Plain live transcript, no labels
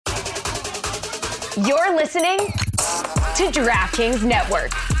You're listening to DraftKings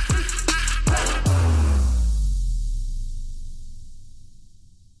Network.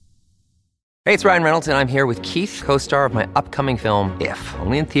 Hey, it's Ryan Reynolds, and I'm here with Keith, co-star of my upcoming film, If,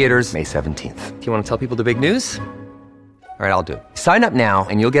 only in theaters May 17th. Do you want to tell people the big news? All right, I'll do it. Sign up now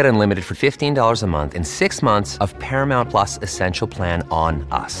and you'll get unlimited for $15 a month and 6 months of Paramount Plus Essential Plan on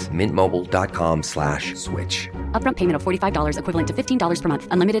us. MintMobile.com/switch. Upfront payment of $45 equivalent to $15 per month.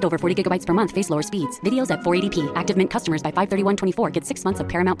 Unlimited over 40 gigabytes per month. Face lower speeds. Videos at 480p. Active Mint customers by 531.24 get 6 months of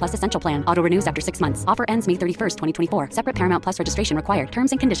Paramount Plus Essential Plan. Auto renews after 6 months. Offer ends May 31st, 2024. Separate Paramount Plus registration required.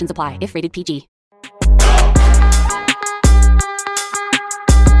 Terms and conditions apply if rated PG.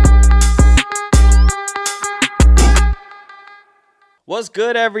 What's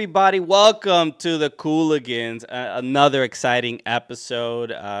good, everybody? Welcome to the Cooligans, another exciting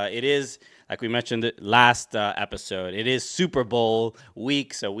episode. It is, like we mentioned last episode, it is Super Bowl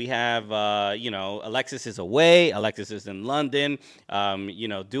week, so we have, Alexis is away. Alexis is in London,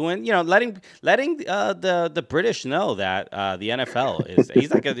 letting the British know that the NFL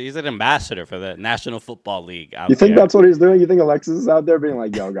he's an ambassador for the National Football League. You think that's what he's doing? You think Alexis is out there being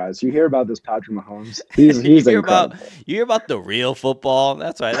like, "Yo, guys, you hear about this Patrick Mahomes? He's incredible." You hear about the real football?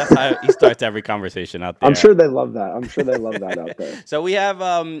 That's right. That's how he starts every conversation out there. I'm sure they love that. out there. So we have,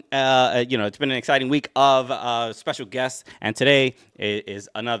 it's been an exciting week of special guests, and today is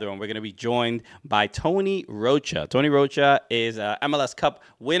another one. We're going to be joined by Tony Rocha. Tony Rocha is a MLS Cup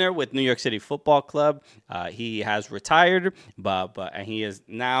winner with New York City Football Club. He has retired, but he is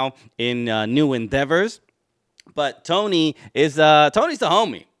now in new endeavors. But Tony is Tony's the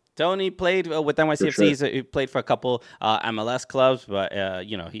homie. Tony played with NYCFC. Sure. He played for a couple MLS clubs, but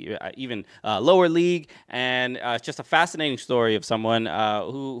he even lower league, and it's just a fascinating story of someone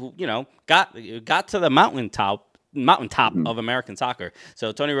who got to the mountaintop of American soccer.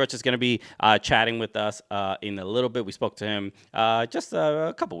 So Tony Rocha is going to be chatting with us in a little bit. We spoke to him just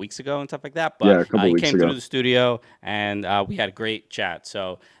a couple weeks ago and stuff like that. But he came through the studio, and we had a great chat.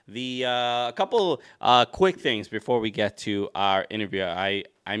 So a couple quick things before we get to our interview.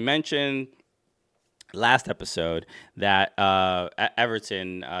 I mentioned last episode that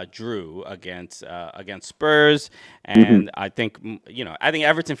Everton drew against Spurs, and I think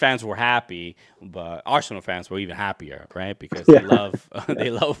Everton fans were happy, but Arsenal fans were even happier, right? Because they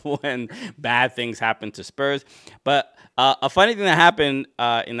love when bad things happen to Spurs. But a funny thing that happened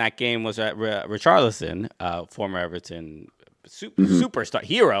in that game was that Richarlison, former Everton superstar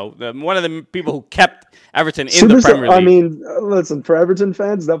hero, one of the people who kept Everton in the Premier League. I mean, listen, for Everton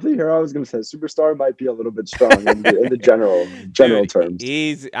fans, definitely hero. I was going to say superstar might be a little bit strong in the general terms.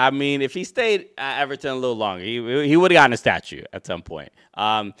 If he stayed at Everton a little longer, he would have gotten a statue at some point.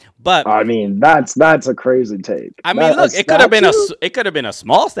 But I mean, that's a crazy take. I mean, look, it could have been a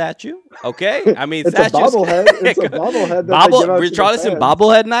small statue. Okay, I mean, it's a bobblehead. It's a bobblehead. Richarlison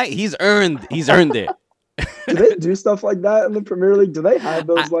bobblehead night. He's earned it. Do they do stuff like that in the Premier League? Do they have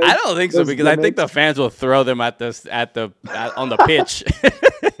those? I don't think so, because I think the fans will throw them on the pitch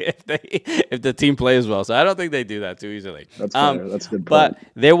if the team plays well. So I don't think they do that too easily. That's fair. That's a good point. But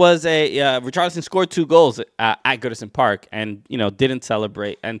there was Richarlison scored 2 goals at Goodison Park, and didn't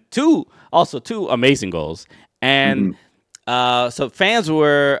celebrate, and two amazing goals, and so fans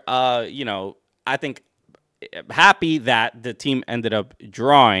were I think happy that the team ended up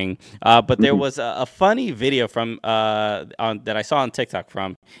drawing, but there was a funny video from that I saw on TikTok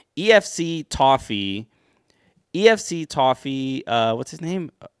from EFC Toffee. What's his name?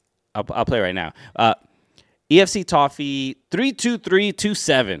 I'll play right now. EFC Toffee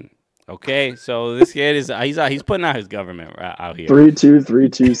 32327. Okay, so this kid he's putting out his government out here.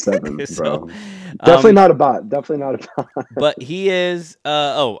 32327, bro. Definitely not a bot. But he is.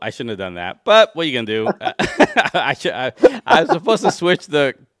 I shouldn't have done that. But what are you gonna do? I was supposed to switch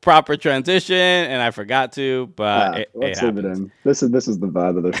the proper transition, and I forgot to. But let's leave it in. This is the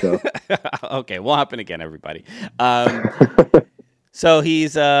vibe of the show. Okay, won't happen again, everybody. So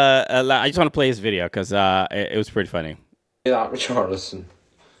he's. I just want to play his video because it was pretty funny. Yeah, Richarlison.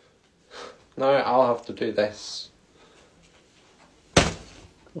 No, I'll have to do this.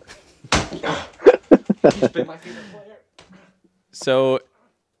 He's been my favorite player. So,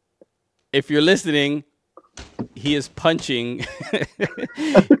 if you're listening, he is punching.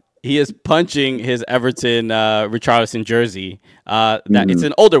 He is punching his Everton Richarlison jersey. It's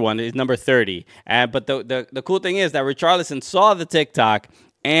an older one. It's number 30. But the cool thing is that Richarlison saw the TikTok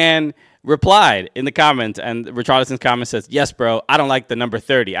and replied in the comments, and Richarlison's comment says, "Yes, bro, I don't like the number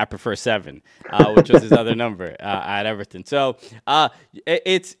 30. I prefer 7," which was his other number at Everton. So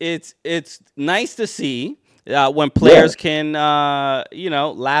it's nice to see when players can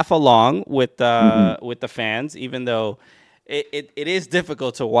laugh along with the fans, even though it is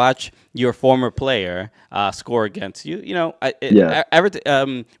difficult to watch your former player score against you.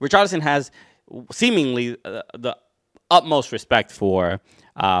 Richarlison has seemingly the utmost respect for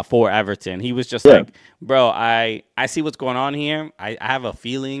Everton. He was just like, bro, I see what's going on here. I have a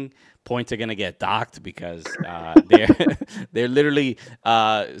feeling points are gonna get docked because they're literally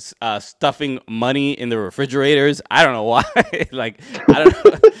stuffing money in the refrigerators. I don't know why. Like, I don't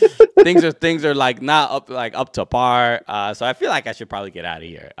know. things are like not up to par. So I feel like I should probably get out of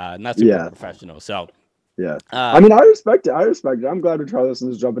here. Not super professional. So. Yeah, I mean, I respect it. I'm glad Richarlison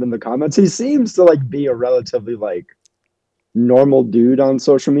is jumping in the comments. He seems to like be a relatively like normal dude on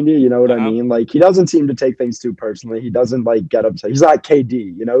social media. You know what I mean? Like, he doesn't seem to take things too personally. He doesn't like get upset. He's not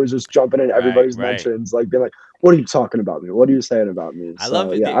KD. He's just jumping in everybody's mentions, like being like, "What are you talking about me? What are you saying about me?" I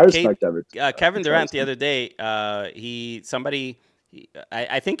love it. Yeah, I respect everything. Kevin Durant the other day, I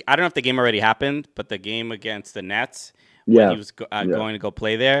think, I don't know if the game already happened, but the game against the Nets, when he was going to go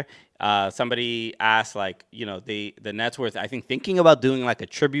play there. Somebody asked, like, the Nets were, I think, thinking about doing like a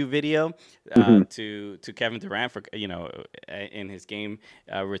tribute video to Kevin Durant for in his game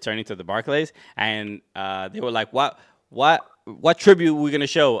returning to the Barclays, and they were like, what tribute we're gonna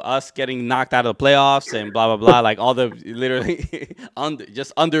show us getting knocked out of the playoffs and blah blah blah, like all the literally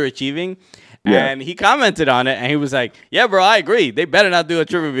just underachieving. And he commented on it, and he was like, "Yeah, bro, I agree. They better not do a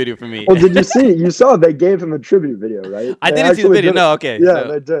tribute video for me." Well, did you see? You saw they gave him a tribute video, right? I didn't see the video. No, okay. Yeah,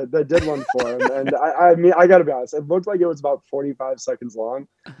 they did. They did one for him, and I mean, I gotta be honest. It looked like it was about 45 seconds long,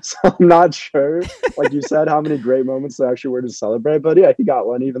 so I'm not sure, like you said, how many great moments there actually were to celebrate. But yeah, he got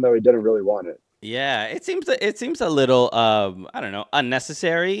one, even though he didn't really want it. Yeah, it seems a little I don't know,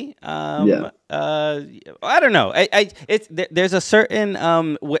 unnecessary. I don't know. There's a certain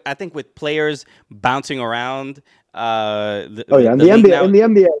I think with players bouncing around. In the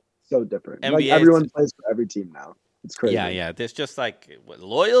NBA it's so different. NBA, like, everyone plays for every team now. It's crazy. Yeah. There's just like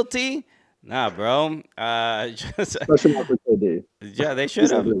loyalty. Nah, bro. Especially not for KD. Yeah, they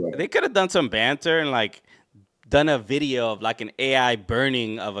should have. They could have done some banter and like done a video of like an AI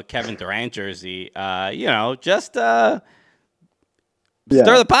burning of a Kevin Durant jersey. Just stir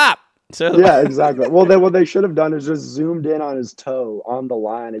the pot. Exactly. Well, what they should have done is just zoomed in on his toe on the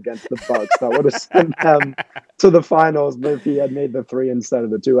line against the Bucks. That would have sent them to the finals, but if he had made the 3 instead of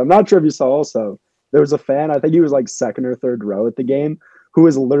the 2. I'm not sure if you saw also, there was a fan, I think he was like second or third row at the game, who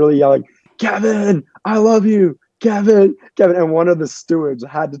was literally yelling, "Kevin, I love you. Kevin," and one of the stewards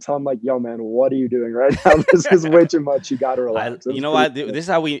had to tell him, like, "Yo, man, what are you doing right now? This is way too much. You got to relax." You know what? This is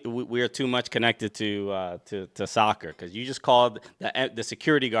how we are too much connected to soccer, because you just called the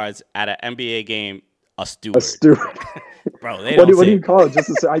security guards at an NBA game a steward. A steward. Bro, what do you call it?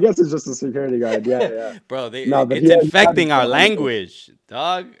 I guess it's just a security guard. Yeah. Bro, it's infecting our language,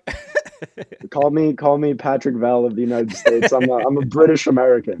 dog. Call me Patrick Vell of the United States. I'm a British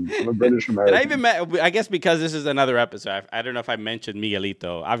American. I guess because this is another episode, I don't know if I mentioned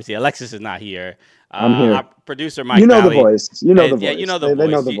Miguelito. Obviously, Alexis is not here. I'm here. Our producer Mike. The voice. You know the voice. They know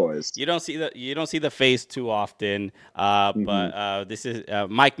the voice. You don't see the face too often. But this is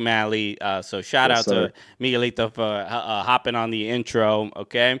Mike Malley. So shout out to Miguelito for hopping on the intro.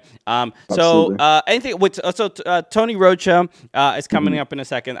 Okay. So anything with Tony Rocha is coming up in a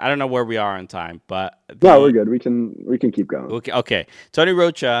second. I don't know where we are on time, but no, we're good. We can keep going. Okay. Tony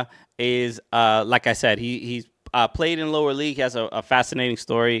Rocha is like I said, he's played in lower league. He has a fascinating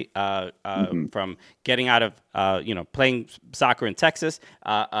story from getting out of playing soccer in Texas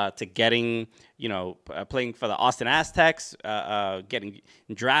to getting playing for the Austin Aztecs, getting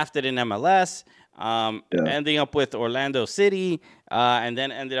drafted in MLS, ending up with Orlando City, and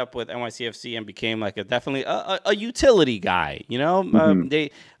then ended up with NYCFC and became like definitely a utility guy.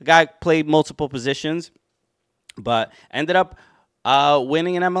 The guy played multiple positions, but ended up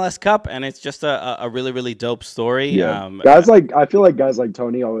winning an MLS Cup, and it's just a really, really dope story. Yeah. I feel like guys like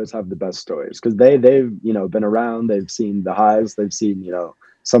Tony always have the best stories, because they've been around, they've seen the highs, they've seen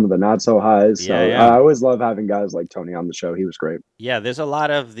some of the not so highs. So I always love having guys like Tony on the show. He was great. Yeah, there's a lot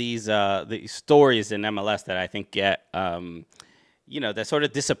of these stories in MLS that I think get that sort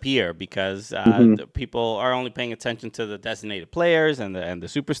of disappear because the people are only paying attention to the designated players and the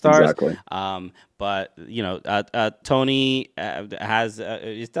superstars. Exactly. But Tony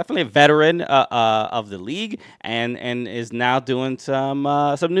is definitely a veteran of the league and is now doing some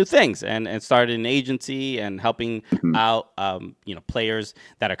new things and started an agency and helping out players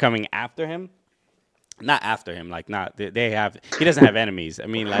that are coming after him. Not after him, like not he doesn't have enemies. I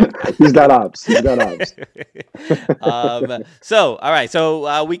mean, like He's got ops. He's got ops. So all right,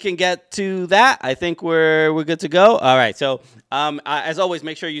 so we can get to that. I think we're good to go. All right, so as always,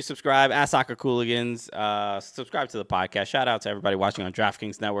 make sure you subscribe at Soccer Cooligans. Subscribe to the podcast. Shout out to everybody watching on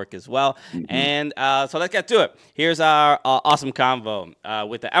DraftKings Network as well. And so let's get to it. Here's our awesome convo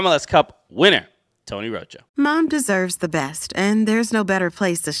with the MLS Cup winner, Tony Rocha. Mom deserves the best, and there's no better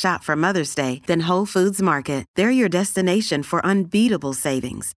place to shop for Mother's Day than Whole Foods Market. They're your destination for unbeatable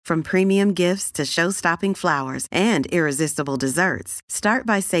savings, from premium gifts to show-stopping flowers and irresistible desserts. Start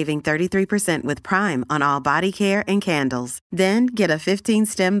by saving 33% with Prime on all body care and candles. Then get a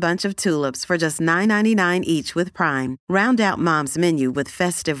 15-stem bunch of tulips for just $9.99 each with Prime. Round out Mom's menu with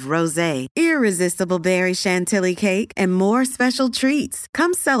festive rosé, irresistible berry chantilly cake, and more special treats.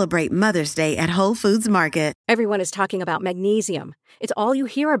 Come celebrate Mother's Day at Whole Foods Market. Everyone is talking about magnesium. It's all you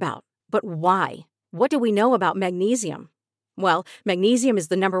hear about. But why? What do we know about magnesium? Well, magnesium is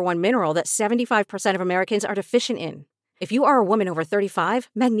the number one mineral that 75% of Americans are deficient in. If you are a woman over 35,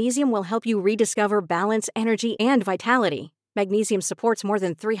 magnesium will help you rediscover balance, energy, and vitality. Magnesium supports more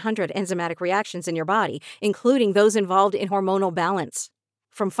than 300 enzymatic reactions in your body, including those involved in hormonal balance.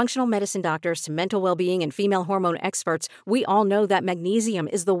 From functional medicine doctors to mental well-being and female hormone experts, we all know that magnesium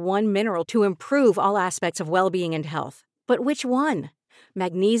is the one mineral to improve all aspects of well-being and health. But which one?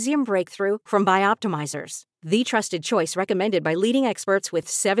 Magnesium Breakthrough from Bioptimizers, the trusted choice recommended by leading experts with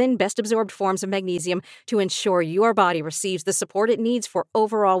 7 best-absorbed forms of magnesium to ensure your body receives the support it needs for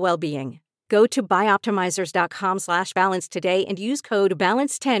overall well-being. Go to bioptimizers.com/balance today and use code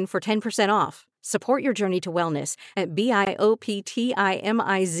BALANCE10 for 10% off. Support your journey to wellness at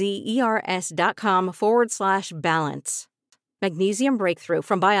bioptimizers.com/balance. Magnesium Breakthrough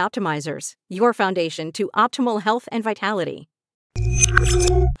from Bioptimizers, your foundation to optimal health and vitality.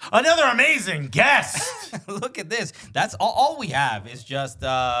 Another amazing guest. Look at this. That's all we have is just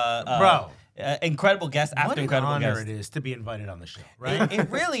Bro. Incredible guest after What an incredible honor guest. it is to be invited on the show, right? It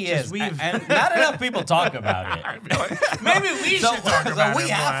really is. we've- And not enough people talk about it. Maybe we should talk about we it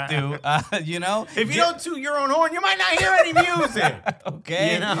have more. to, you know. If you don't toot your own horn, you might not hear any music.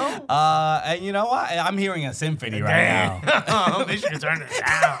 Okay. You know? And you know what? I'm hearing a symphony right now. They should turn it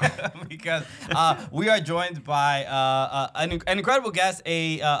down. Because we are joined by an incredible guest,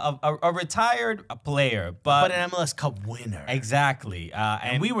 a retired player, But an MLS Cup winner. Exactly.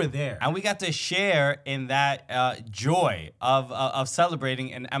 And we were there. And we got to share in that joy of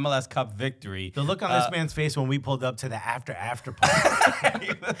celebrating an MLS Cup victory. The look on this man's face when we pulled up to the after party.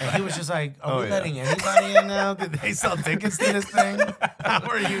 And he was just like, are we letting anybody in now? Did they sell tickets to this thing? How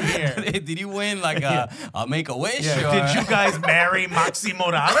are you here? Did you win like a Make-A-Wish? Yeah. Did you guys marry Maxi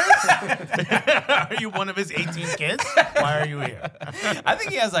Morales? Are you one of his 18 kids? Why are you here? I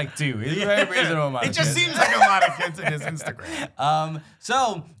think he has like 2. He's very reasonable amount It of just kids. seems like a lot of kids in his Instagram.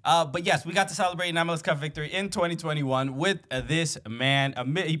 But yes, we got to celebrate an MLS Cup victory in 2021 with this man.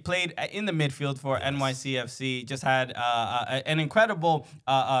 He played in the midfield for NYCFC. Just had an incredible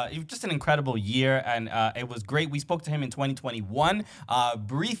year, and it was great. We spoke to him in 2021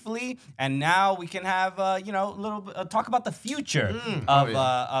 briefly, and now we can have a little talk about the future of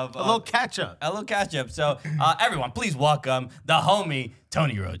A little catch up. A little catch up. So everyone, please welcome the homie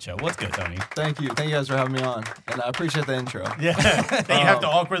Tony Rocha. What's good, Tony? Thank you guys for having me on, and I appreciate the intro. Yeah, that you have to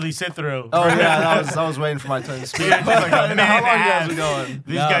awkwardly sit through. Oh yeah, I was waiting for my turn to speak. Yeah, just like a I didn't know how long you guys man were going.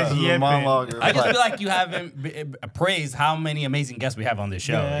 These guys This is a yipping. monologue. I just feel like you haven't praised how many amazing guests we have on this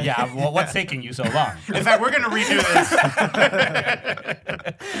show. Yeah, what's taking you so long? In fact, we're gonna redo this.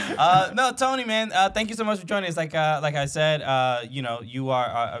 No, Tony, man, thank you so much for joining us. Like I said, you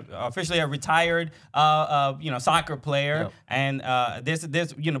are officially a retired, soccer player, Yep. and this,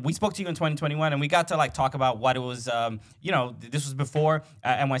 we spoke to you in 2021, and we got to talk about what it was. This was before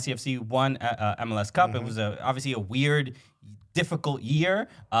NYCFC won MLS Cup. It was obviously a weird, difficult year.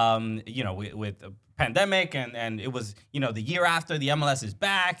 With a pandemic, and it was the year after the MLS is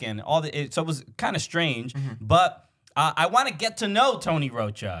back, and all so it was kind of strange, but. I want to get to know Tony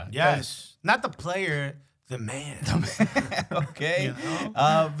Rocha. Yes, not the player, the man. Okay,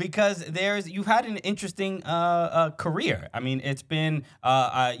 because you've had an interesting career. I mean, it's been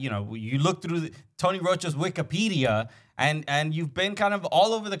you look through Tony Rocha's Wikipedia, and you've been kind of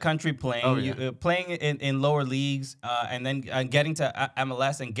all over the country playing, playing in lower leagues, and then getting to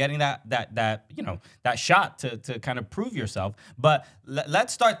MLS and getting that shot to kind of prove yourself. But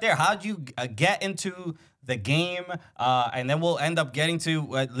let's start there. How'd you get into the game, and then we'll end up getting to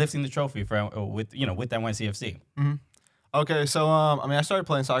lifting the trophy with NYCFC. Okay, so I started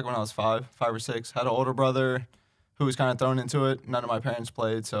playing soccer when I was five or six. Had an older brother who was kind of thrown into it. None of my parents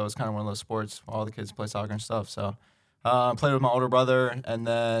played, so it was kind of one of those sports. All the kids play soccer and stuff. So played with my older brother, and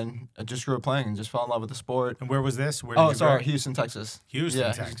then I just grew up playing and just fell in love with the sport. And where was this? Where did you grow up? Houston, Texas.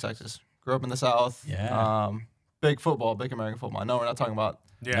 Houston, Texas. Grew up in the South. Yeah. Big football, big American football. I know we're not talking about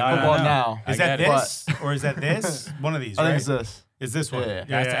Yeah. football now. Is that this or is that this? One of these, I right? think it's this. Is this one? Yeah.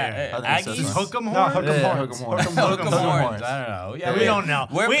 Aggies? This one. Hook 'em No, horns? hook 'em Yeah, horns. hook 'em horns. Hook 'em horns. horns. I don't know. Yeah, we don't know.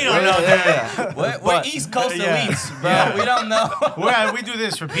 We're, We don't know that. We're East Coast elites, bro. Yeah. We don't know. We do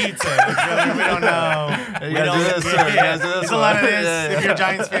this for pizza. We don't know. You gotta do this, too. You gotta do this It's a lot of one. this, Yeah, if you're a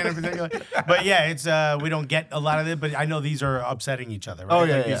Giants fan in particular. But yeah, it's we don't get a lot of it, but I know these are upsetting each other, right? Oh,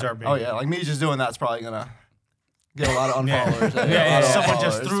 yeah, Like, these are big. Oh, yeah. Like me just doing that's probably going to get a lot of unfollowers. Someone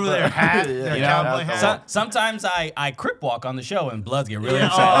just threw their hat, their cowboy hat. Sometimes I crip walk on the show and Bloods get really Oh,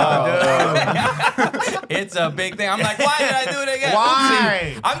 upset. It's a big thing. I'm like, why did I do it again?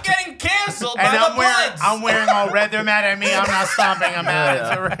 Why? Oopsie. I'm getting canceled And by the Bloods. I'm wearing all red. They're mad at me. I'm not stomping. I'm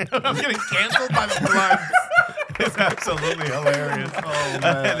mad. I'm getting canceled by the Bloods. It's absolutely hilarious. Oh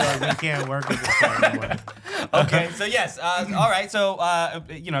man, we can't work with this guy anymore. Okay, so yes, all right. So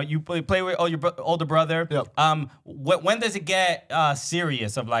you play with your older brother. Yep. When does it get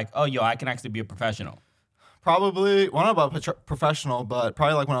serious? Of like, oh, I can actually be a professional. Probably, well, not about professional, but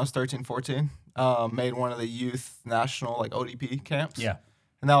probably like when I was 13, 14, made one of the youth national like ODP camps. Yeah.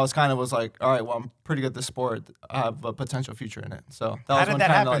 And that was like, all right, well, I'm pretty good at this sport. I have a potential future in it. So that How was did when that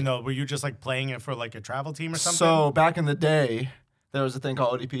kinda, happen like, though? Were you just like playing it for like a travel team or something? So back in the day, there was a thing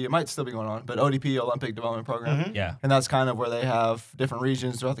called ODP. It might still be going on, but ODP, Olympic Development Program. Mm-hmm. Yeah. And that's kind of where they have different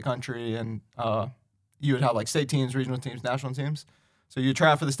regions throughout the country, and you would have like state teams, regional teams, national teams. So you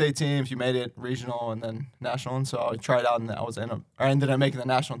try out for the state teams, you made it regional and then national. And so I tried out, and I ended up making the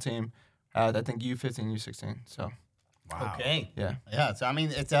national team at I think U15, U16. So Wow. Okay. yeah. Yeah. So I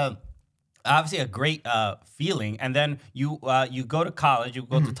mean, it's obviously a great feeling, and then you go to college, you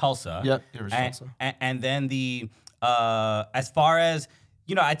go to Tulsa. Yep, University of Tulsa. And then the as far as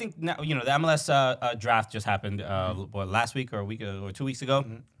I think now, the MLS draft just happened last week or a week or 2 weeks ago,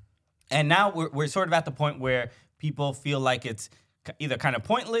 and now we're sort of at the point where people feel like it's either kind of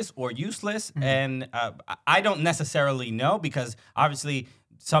pointless or useless, and I don't necessarily know, because obviously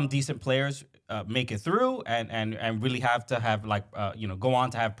some decent players make it through and really have to have go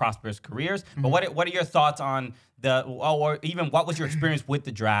on to have prosperous careers. But what are your thoughts on or even what was your experience with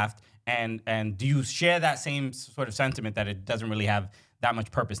the draft, and do you share that same sort of sentiment that it doesn't really have that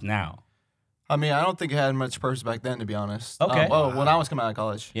much purpose now? I mean, I don't think it had much purpose back then, to be honest. Okay. When I was coming out of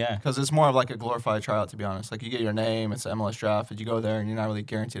college. Yeah. Because it's more of like a glorified tryout, to be honest. Like you get your name, it's the MLS draft, and you go there, and you're not really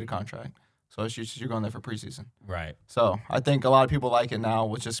guaranteed a contract. So it's just you're going there for preseason. Right. So I think a lot of people like it now,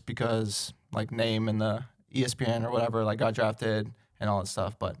 with just because like name and the ESPN or whatever like got drafted and all that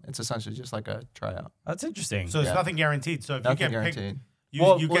stuff. But it's essentially just like a tryout. That's interesting. So there's nothing guaranteed. So if Nothing you get guaranteed.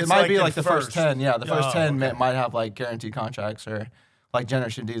 picked, you get it might be selected like the first 10. Yeah, the first 10 okay. might have like guaranteed contracts, or like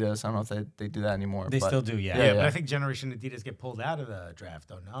Generation Adidas. I don't know if they do that anymore. They but still do, yeah. Yeah, but I think Generation Adidas get pulled out of the draft,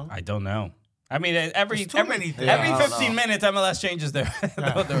 though. No, I don't know. I mean, every There's too many things. every Yeah, I don't 15 know. minutes, MLS changes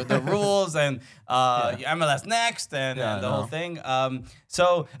the rules, and MLS Next and the whole thing.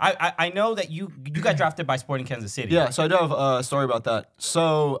 So I know that you got drafted by Sporting Kansas City. Yeah, so I do have a story about that.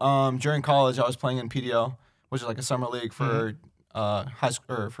 So during college, I was playing in PDO, which is like a summer league for high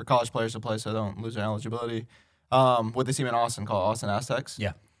school or for college players to play, so they don't lose their eligibility. With the team in Austin called Austin Aztecs.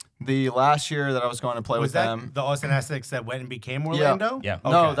 Yeah. The last year that I was going to play was with that them. the Austin Aztecs that went and became Orlando? Yeah.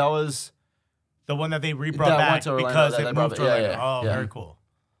 No, Okay. that was. The one that they That brought back went to Orlando, because that it they moved brought to back. Orlando. Yeah, Oh, yeah. very cool.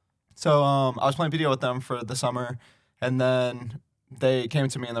 So I was playing PDO with them for the summer, and then they came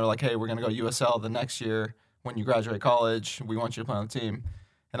to me and they were like, "Hey, we're gonna go USL the next year when you graduate college. We want you to play on the team."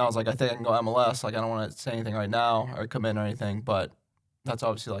 And I was like, "I think I can go MLS. Like, I don't want to say anything right now or commit or anything, but that's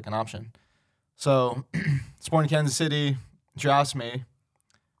obviously like an option." So Sporting Kansas City drafts me.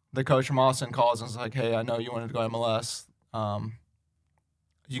 The coach from Austin calls and is like, "Hey, I know you wanted to go MLS.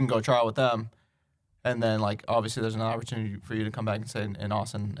 You can go try out with them." And then, like, obviously there's an opportunity for you to come back and stay in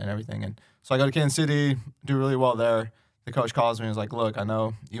Austin and everything. And so I go to Kansas City, do really well there. The coach calls me and is like, "Look, I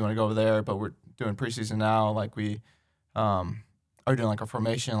know you want to go over there, but we're doing preseason now. Like, we are doing, like, a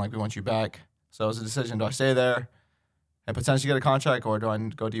formation. Like, we want you back." So it was a decision. Do I stay there and potentially get a contract, or do I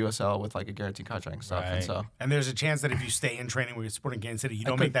go to USL with, like, a guaranteed contract and stuff? Right. And so, And there's a chance that if you stay in training with Sporting Kansas City, you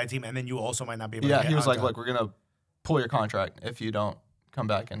don't make that team, and then you also might not be able to yeah, get he was like, onto- "Look, we're going to pull your contract if you don't come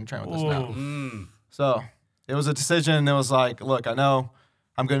back and train with us now." Mm. So it was a decision. It was like, "Look, I know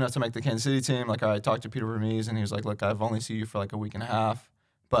I'm good enough to make the Kansas City team." Like, I talked to Peter Vermees, and he was like, "Look, I've only seen you for like a week and a half,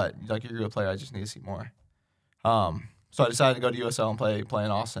 but like you're a good player. I just need to see more." So I decided to go to USL and play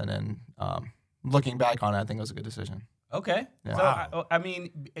in Austin, and looking back on it, I think it was a good decision. Okay. Yeah. So, I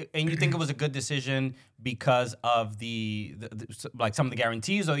mean, and you think it was a good decision because of the like some of the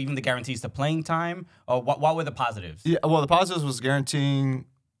guarantees or even the guarantees to playing time? Or what were the positives? Yeah, well, the positives was guaranteeing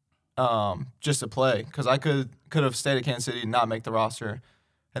just to play because I could have stayed at Kansas City, not make the roster,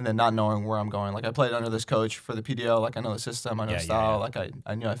 and then not knowing where I'm going. Like, I played under this coach for the PDO. Like, I know the system, I know the style. Like,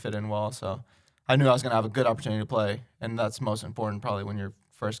 I knew I fit in well, so I knew I was going to have a good opportunity to play, and that's most important probably when you're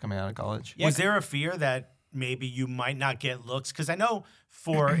first coming out of college. Was there a fear that maybe you might not get looks? Because I know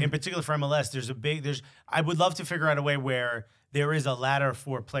in particular for MLS, I would love to figure out a way where there is a ladder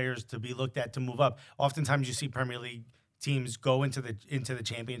for players to be looked at to move up. Oftentimes you see Premier League teams go into the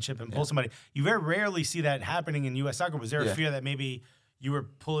championship and pull somebody. You very rarely see that happening in U.S. soccer. Was there a fear that maybe you were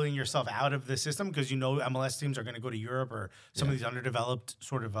pulling yourself out of the system because you know MLS teams are going to go to Europe or some of these underdeveloped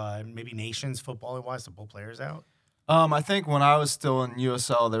sort of maybe nations football-wise to pull players out? I think when I was still in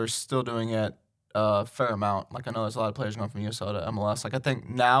USL, they were still doing it a fair amount. Like, I know there's a lot of players going from USL to MLS. Like, I think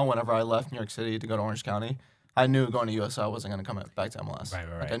now whenever I left New York City to go to Orange County, I knew going to USL wasn't going to come back to MLS. Right.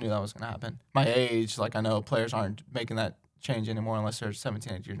 Like, I knew that was going to happen. My age, like, I know players aren't making that change anymore unless they're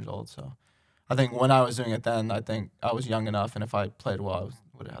 17, 18 years old. So I think when I was doing it then, I think I was young enough, and if I played well,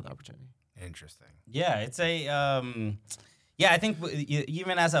 I would have had the opportunity. Interesting. Yeah, it's a I think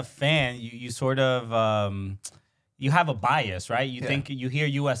even as a fan, you sort of you have a bias, right? You think you hear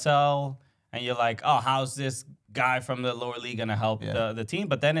USL and you're like, oh, how's this guy from the lower league gonna help the team?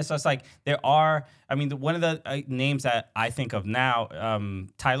 But then it's just like one of the names that I think of now,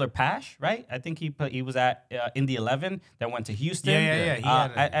 Tyler Pash, right? I think he was at in the 11, then went to Houston,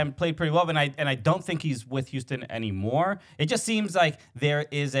 and played pretty well. And I don't think he's with Houston anymore. It just seems like there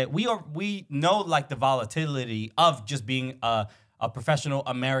is we know like the volatility of just being a professional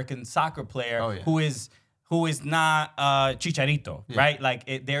American soccer player who is not Chicharito, right?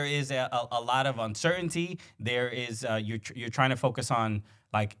 Like there is a lot of uncertainty. There is you're trying to focus on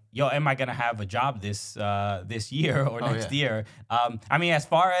like, yo, am I gonna have a job this year or next year? I mean, as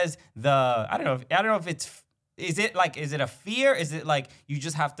far as I don't know if is it a fear? Is it like you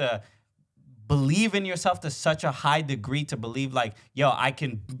just have to believe in yourself to such a high degree to believe like, yo, I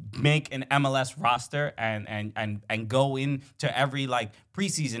can make an MLS roster and go into every like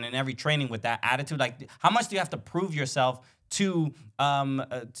preseason and every training with that attitude? Like, how much do you have to prove yourself to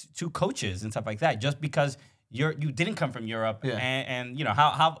coaches and stuff like that just because you didn't come from Europe and you know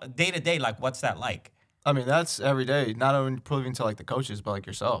how day to day, like what's that like? I mean, that's every day, not only proving to like the coaches but like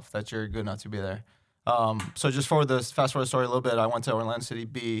yourself that you're good enough to be there. So just fast forward story a little bit, I went to Orlando City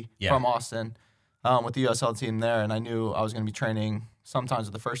B from Austin with the USL team there, and I knew I was going to be training sometimes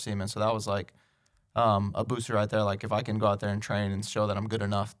with the first team, and so that was like a booster right there. Like, if I can go out there and train and show that I'm good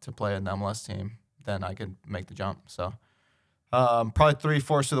enough to play in the MLS team, then I could make the jump. So probably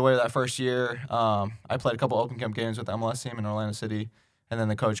 3/4 of the way to that first year, I played a couple Open Camp games with the MLS team in Orlando City, and then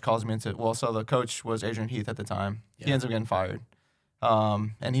the coach calls me into so the coach was Adrian Heath at the time. He ends up getting fired.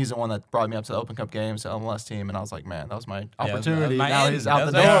 And he's the one that brought me up to the Open Cup games, the MLS team, and I was like, man, that was my opportunity. Now he's out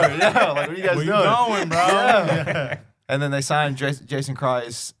the door. Yeah, like, what are you guys doing? Where you going, bro? Yeah. And then they signed Jason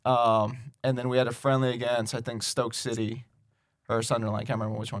Kreis, and then we had a friendly against, I think, Stoke City or Sunderland. I can't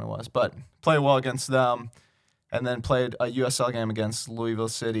remember which one it was, but played well against them, and then played a USL game against Louisville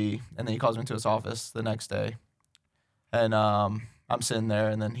City, and then he calls me to his office the next day, and I'm sitting there,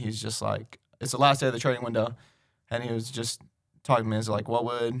 and then he's just like, it's the last day of the trading window, and he was just talking to me, is like,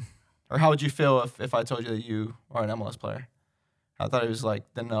 how would you feel if I told you that you are an MLS player? I thought he was like,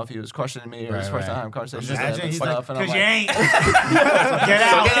 didn't know if he was questioning me or his first time having conversations and stuff. Because you like, ain't. Get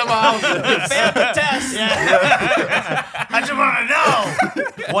out. Get him out. Failed the test. Yeah. I just want to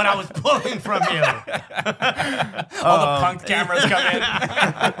know what I was pulling from you. All the punked cameras come in.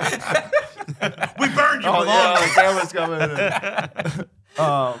 We burned you. The cameras come in.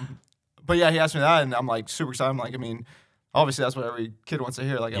 But yeah, he asked me that, and I'm like super excited. I'm like, I mean, obviously that's what every kid wants to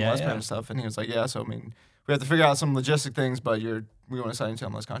hear, like MLS player and stuff. And he was like, yeah, so I mean, we have to figure out some logistic things, but we want to sign you to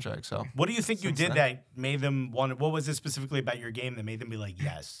MLS contract. So what do you think you did that made them want? What was it specifically about your game that made them be like,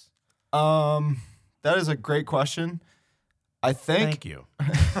 yes? That is a great question. I think. Thank you. Wow,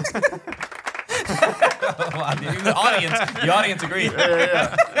 the audience agreed.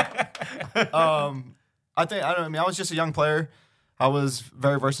 I was just a young player. I was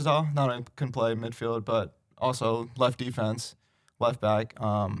very versatile. Not only can play midfield, but also left defense, left back.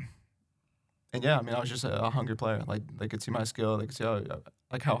 And yeah, I mean, I was just a hungry player. Like, they could see my skill. They could see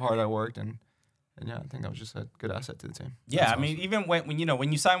how hard I worked, and And yeah, I think I was just a good asset to the team. Yeah, That's I mean, even when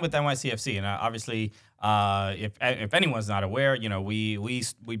you sign with NYCFC, and obviously, if anyone's not aware,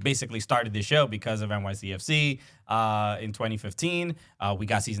 we basically started the show because of NYCFC in 2015. We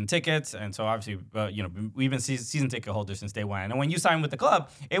got season tickets, and so obviously, we've been season ticket holders since day one. And when you sign with the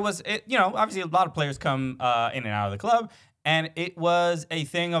club, obviously a lot of players come in and out of the club, and it was a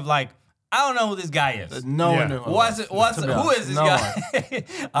thing of like, I don't know who this guy is. No one knew who who is this guy?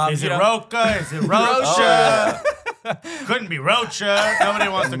 Is it Rocha? Is it Rocha? Couldn't be Rocha. Nobody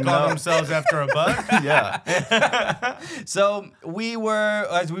wants to call themselves after a bug. Yeah. So we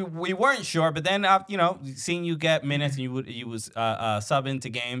weren't sure, but then seeing you get minutes and you was sub into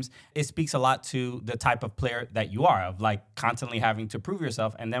games, it speaks a lot to the type of player that you are, of like constantly having to prove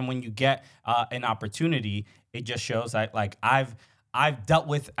yourself. And then when you get an opportunity, it just shows that like I've dealt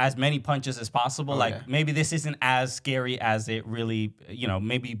with as many punches as possible. Maybe this isn't as scary as it really,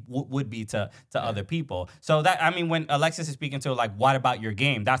 maybe would be to other people. So that, I mean, when Alexis is speaking to like, what about your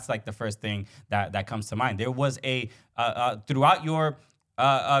game? That's like the first thing that comes to mind. There was throughout your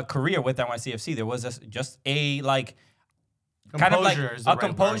career with NYCFC, there was just a like, kind of like a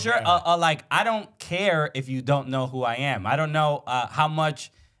composure, like, I don't care if you don't know who I am. I don't know how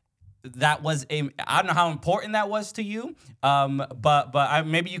much that was I don't know how important that was to you, but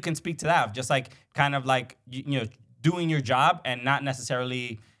maybe you can speak to that, of just like kind of like doing your job and not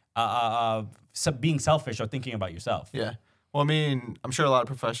necessarily being selfish or thinking about yourself. Yeah. Well, I mean, I'm sure a lot of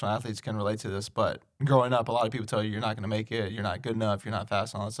professional athletes can relate to this, but growing up, a lot of people tell you you're not going to make it, you're not good enough, you're not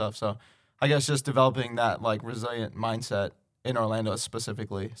fast, and all that stuff. So I guess just developing that like resilient mindset in Orlando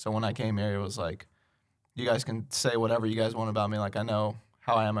specifically. So when I came here, it was like, you guys can say whatever you guys want about me. Like, I know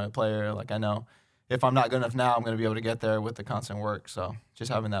how I am as a player. Like, I know if I'm not good enough now, I'm going to be able to get there with the constant work. So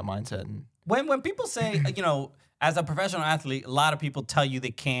just having that mindset. And when people say, as a professional athlete, a lot of people tell you they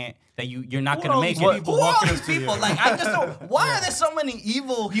can't, that you're not going to make it. Who are these people? Like, I just don't. Why are there so many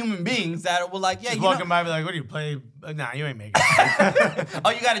evil human beings that were like, yeah, just walking by, be like, what do you play? Nah, you ain't making it. Oh,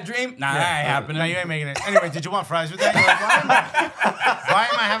 you got a dream? Nah, that ain't happening. No, you ain't making it. Anyway, did you want fries with that? You're like, why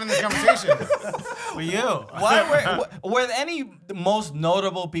am I having this conversation with you? Were there any most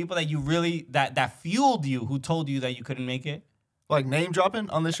notable people that you really that fueled you, who told you that you couldn't make it? Like name dropping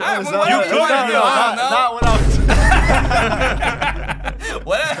on the show? Not when I was.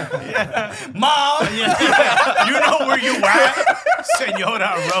 What? Yeah. Mom. Yeah. You know where you at, Senora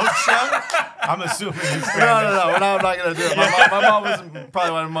Rocha? I'm assuming you No. I'm not going to do it. My mom was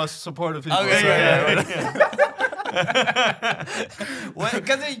probably one of the most supportive people. Okay,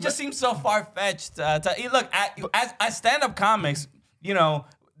 because it just seems so far-fetched. Look, as stand-up comics,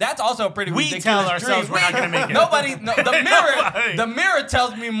 that's also a pretty ridiculous tell ourselves dream. we're not going to make it. The mirror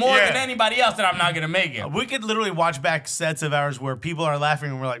tells me more than anybody else that I'm not going to make it. We could literally watch back sets of ours where people are laughing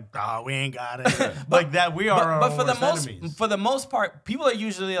and we're like, oh, we ain't got it. Like that, we are but for enemies. For the most part, people are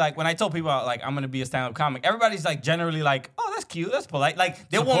usually like, when I tell people like I'm going to be a stand-up comic, everybody's like generally like, oh, that's cute, that's polite. Like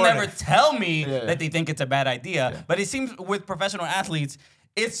they will never tell me that they think it's a bad idea. Yeah. But it seems with professional athletes,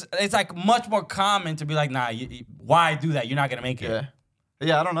 it's like much more common to be like, nah, why do that? You're not going to make it.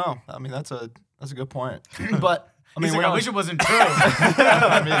 Yeah, I don't know. I mean, that's a good point. But I mean, I wish it wasn't true.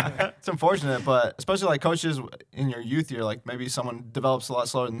 I mean, it's unfortunate, but especially like coaches in your youth year, like maybe someone develops a lot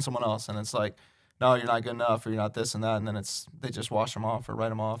slower than someone else, and it's like, no, you're not good enough, or you're not this and that, and then they just wash them off or write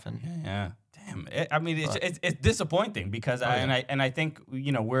them off, and damn. It's disappointing because I think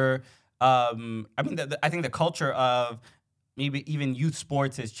we're I think the culture of maybe even youth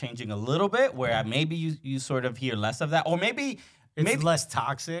sports is changing a little bit, where maybe you sort of hear less of that, or maybe it's less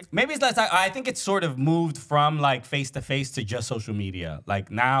toxic. Maybe it's less toxic. I think it's sort of moved from like face-to-face to just social media. Like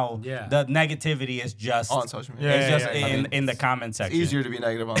now, the negativity is just on social media. In the comment section. It's easier to be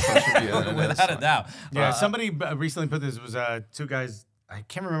negative on social media than it is. Without a doubt. Yeah, somebody recently put this, was two guys, I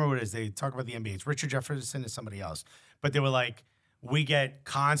can't remember what it is. They talk about the NBA. It's Richard Jefferson and somebody else. But they were like, we get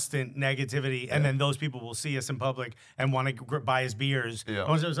constant negativity, and then those people will see us in public and want to buy us beers.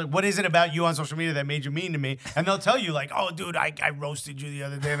 Yeah. And it was like, what is it about you on social media that made you mean to me? And they'll tell you, like, oh, dude, I roasted you the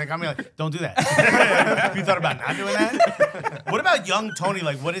other day. And I'm like, don't do that. Have you thought about not doing that? What about young Tony?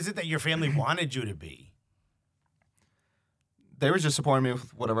 Like, what is it that your family wanted you to be? They were just supporting me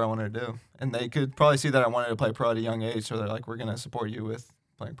with whatever I wanted to do. And they could probably see that I wanted to play pro at a young age, so they're like, we're going to support you with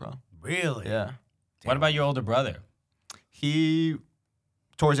playing pro. Really? Yeah. Damn. What about your older brother? He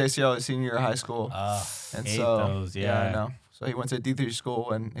tore his ACL his senior year of high school. And so, those, I know. So he went to D3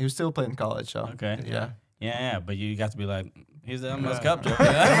 school, and he was still playing college. So okay, yeah. But you got to be like, He's the MLS Cup joke.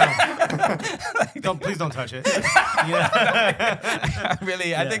 Yeah. Please don't touch it.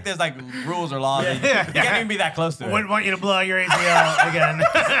 Really, I think there's like rules or laws. You can't even be that close to it. Wouldn't want you to blow out your ACL again.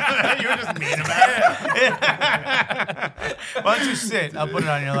 You were just mean about it. Why don't you sit? I'll put it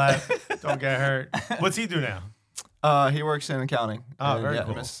on your lap. Don't get hurt. What's he do now? He works in accounting. Very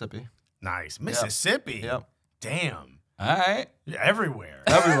cool. Mississippi. Nice. Mississippi? Yep. Damn. All right. Everywhere.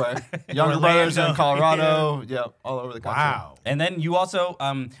 Younger brothers in Colorado. Yep. All over the country. Wow. And then you also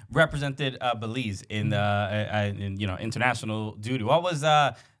represented Belize in the international duty. What was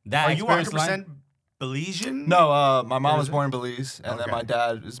that Are you experience 100% like? Belizean? No, my mom was born in Belize, and then my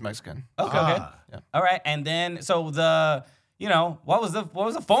dad is Mexican. Okay. Yeah. All right. And then what was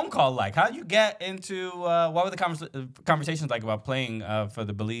the phone call like? How did you get into what were the conversations like about playing for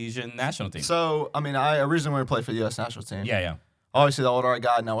the Belizean national team? So, I mean, I originally wanted to play for the U.S. national team. Yeah. Obviously, the older I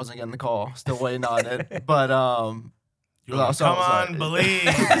got, and I wasn't getting the call. Still waiting on it. But, You're like, come on, Belize.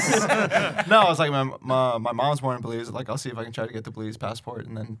 No, I was like, my mom's born in Belize. Like, I'll see if I can try to get the Belize passport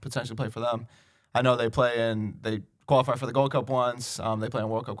and then potentially play for them. I know they qualify for the Gold Cup once. They play in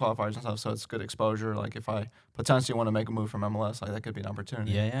World Cup qualifiers and stuff, so it's good exposure. Like, if I potentially want to make a move from MLS, like, that could be an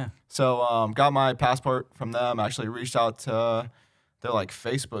opportunity. Yeah. So, got my passport from them. Actually reached out to their, like,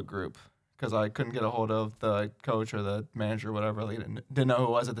 Facebook group because I couldn't get a hold of the coach or the manager or whatever. Like, didn't know who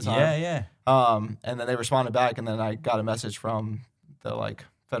it was at the time. Yeah. And then they responded back, and then I got a message from the, like,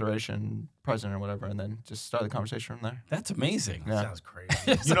 federation president or whatever, and then just started the conversation from there. That's amazing. Yeah. Sounds crazy.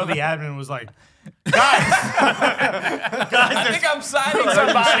 The admin was like, guys, I think I'm signing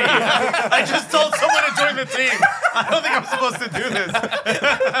somebody. I just told someone to join the team. I don't think I'm supposed to do this.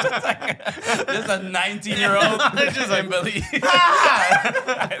 There's a 19-year-old in Belize.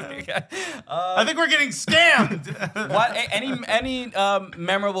 I think we're getting scammed. What any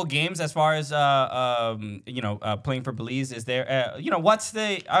memorable games as far as playing for Belize? Is there what's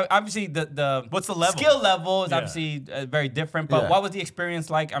the obviously what's the level? Skill level is obviously very different, but Yeah. what was the experience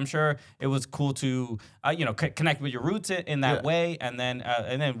like? I'm sure it was cool to connect with your roots in that way, and then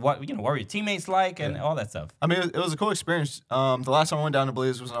what were your teammates like and all that stuff. I mean, it was a cool experience. The last time I went down to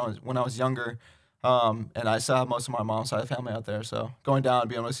Belize was when I was younger, and I still have most of my mom's side of the family out there. So going down and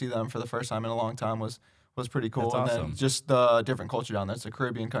being able to see them for the first time in a long time was pretty cool. That's awesome. And then just the different culture down there. It's a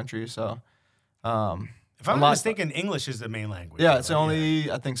Caribbean country, so. If I'm not mistaken, English is the main language. Yeah, it's the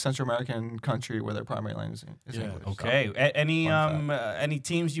only I think Central American country where their primary language is English. Okay. So. Any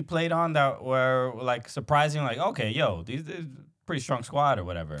teams you played on that were like surprising? Like, okay, these pretty strong squad or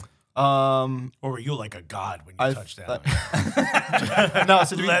whatever. Or were you like a god when you touched down? No,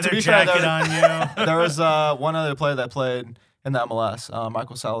 so to be fair, jacket on you. There was one other player that played in the MLS,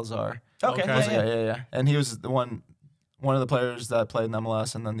 Michael Salazar. Okay. Yeah. And he was the one of the players that played in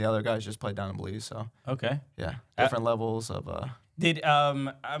MLS, and then the other guys just played down in Belize. So yeah, different levels of. Did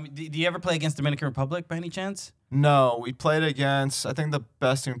you ever play against Dominican Republic by any chance? No, we played against. I think the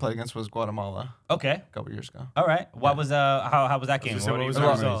best team we played against was Guatemala. Okay, a couple years ago. What was how was that game?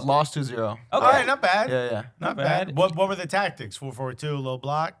 Lost 2-0. Okay, all right, not bad. Yeah. Not bad. What were the tactics? 4-4-2, low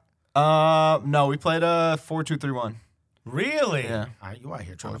block. No, we played a 4-2-3-1. Really? Yeah. You out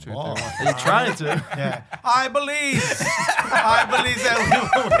here trying to ball. You're trying to. Yeah. I believe that we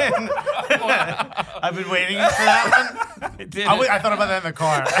will win. I've been waiting for that one. I thought about that in the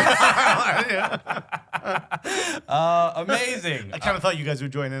car. Amazing. I kind of thought you guys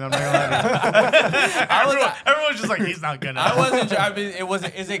would join in on my letter. Everyone was just like, he's not gonna. I wasn't sure. I mean,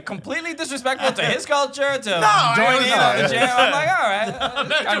 is it completely disrespectful to his culture to join in not. on the jam? I'm like, all right.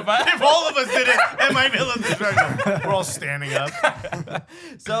 Kind of fun. If all of us did it, it might be a little disrespectful. We're all standing up.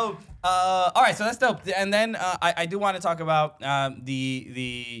 So, all right, so that's dope. And then I do want to talk about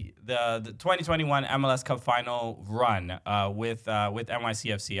the 2021 MLS Cup final run with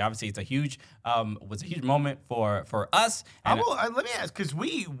NYCFC. Obviously, it's a huge moment for us. And let me ask, because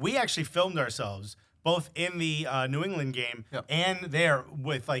we actually filmed ourselves both in the New England game and there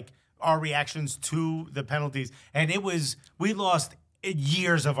with like our reactions to the penalties, and we lost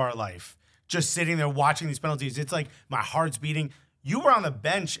years of our life just sitting there watching these penalties. It's like my heart's beating. You were on the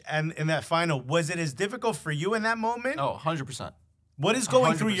bench and in that final. Was it as difficult for you in that moment? Oh, 100%. What is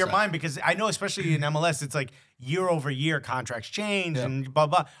going through your mind? Because I know, especially in MLS, it's like year over year contracts change and blah,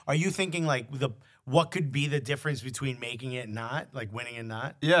 blah. Are you thinking like what could be the difference between making it and not, like winning and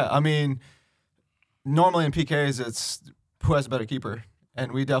not? Yeah, I mean, normally in PKs, it's who has a better keeper.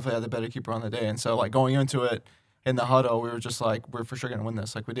 And we definitely had the better keeper on the day. And so like going into it in the huddle, we were just like, we're for sure going to win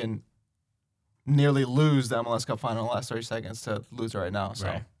this. Like we didn't nearly lose the MLS Cup final in the last 30 seconds to lose it right now.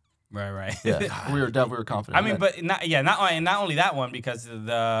 So. Right. Yeah, we were confident. I mean, but not only that one, because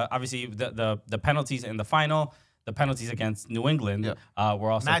obviously the penalties in the final, the penalties against New England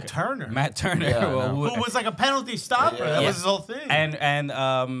were also Matt Turner. who was like a penalty stopper. That was his whole thing. And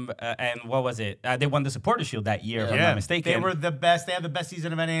what was it? They won the Supporters Shield that year, if I'm not mistaken. They were the best. They had the best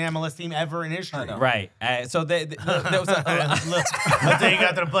season of any MLS team ever in history. Right. So there was Look, until you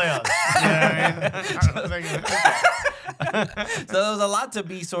got to the playoffs. You know what I mean? So there was a lot to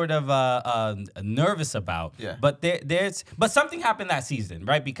be sort of nervous about. Yeah. But but something happened that season,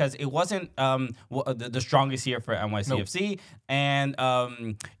 right? Because it wasn't the strongest year for NYCFC, and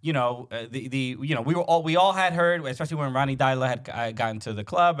we all had heard, especially when Ronnie Dyla had gotten to the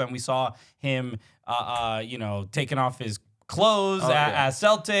club, and we saw him taking off his clothes at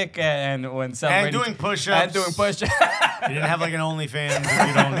Celtic and when celebrating and doing push-ups. You didn't have like an OnlyFans if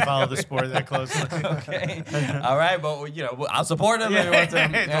you don't follow the sport that closely. Okay. All right, but I'll support him. Well,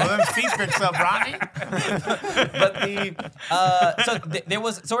 them feet picks up, Ronnie. But there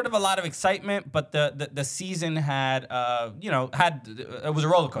was sort of a lot of excitement, but the season had it was a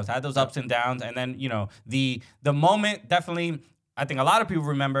roller coaster. Had those ups and downs, and then the moment definitely. I think a lot of people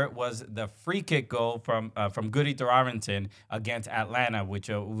remember was the free kick goal from Goody Durarrington against Atlanta, which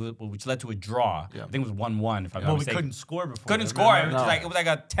led to a draw. Yeah. I think it was 1-1, if I'm not mistaken. We couldn't score before. Couldn't score. It was like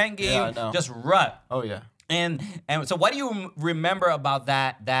a 10-game just rut. Oh yeah. And so, what do you remember about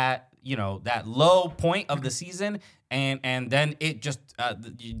that low point of the season, and then it just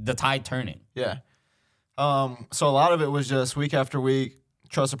the tide turning? Yeah. So a lot of it was just week after week.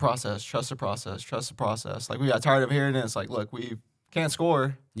 Trust the process, trust the process, trust the process. Like, we got tired of hearing it. It's like, look, we can't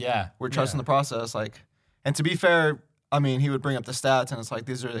score. Yeah. We're trusting the process. Like, and to be fair, I mean, he would bring up the stats, and it's like,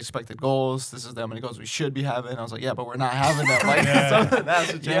 these are the expected goals. This is how many goals we should be having. I was like, yeah, but we're not having them. Like, something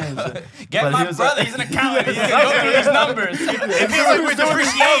has to change. Get my brother. He's an accountant. He's going to go through these numbers. It feels like we're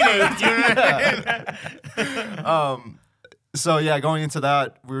depreciating. So, yeah, going into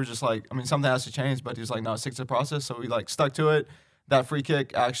that, we were just like, I mean, something has to change. But he was like, no, stick to the process. So we, stuck to it. That free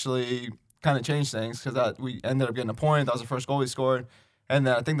kick actually kind of changed things because we ended up getting a point. That was the first goal we scored. And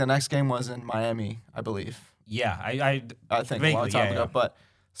then I think the next game was in Miami, I believe. Yeah, I think a long time ago. But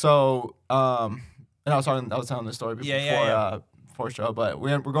so, and I was telling this story before show. But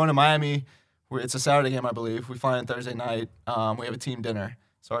we're going to Miami. It's a Saturday game, I believe. We fly in Thursday night. We have a team dinner.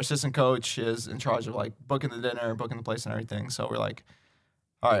 So our assistant coach is in charge of booking the dinner, booking the place, and everything. So we're like,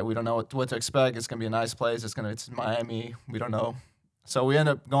 all right, we don't know what to expect. It's gonna be a nice place. It's Miami. We don't know. So we end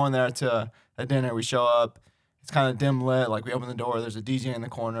up going there to a dinner. We show up. It's kind of dim lit. We open the door. There's a DJ in the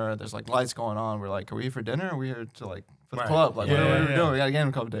corner. There's lights going on. We're like, are we here for dinner? Or are we here to for the club? What are we doing? We got a game in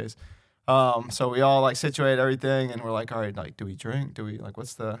a couple days. So we all situate everything, and we're like, all right, do we drink? Do we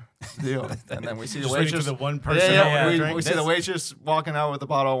what's the deal? And then we see the waitress. The one person. We see the waitress walking out with a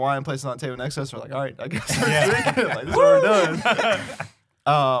bottle of wine, placing it on the table next to us. We're like, all right, I guess we're drinking. This is what we're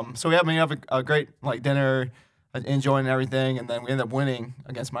doing. So we have a great dinner. Enjoying everything, and then we ended up winning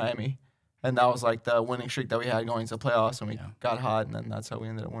against Miami, and that was the winning streak that we had going to the playoffs, and we got hot, and then that's how we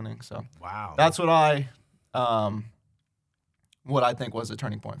ended up winning. So wow, that's what I think was a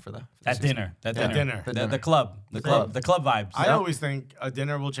turning point for the dinner, the club vibes. I always think a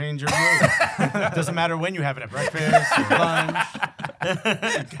dinner will change your mood. It doesn't matter when you have it, at breakfast, or lunch.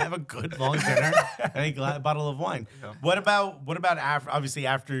 Have a good long dinner and a bottle of wine. Yeah. What about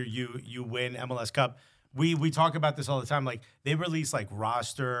after you win MLS Cup? We talk about this all the time. They release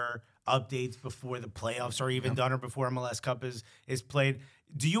roster updates before the playoffs are even done or before MLS Cup is played.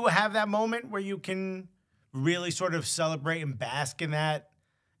 Do you have that moment where you can really sort of celebrate and bask in that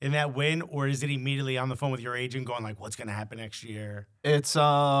win, or is it immediately on the phone with your agent going what's going to happen next year? It's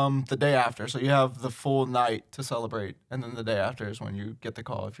the day after, so you have the full night to celebrate, and then the day after is when you get the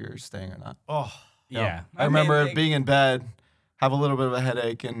call if you're staying or not. Oh, yeah. I remember being in bed, have a little bit of a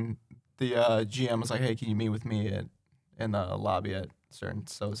headache, and the GM was like, "Hey, can you meet with me in the lobby at certain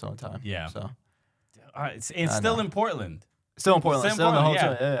so time?" Yeah. So, it's still in Portland. Still in Portland. Still in the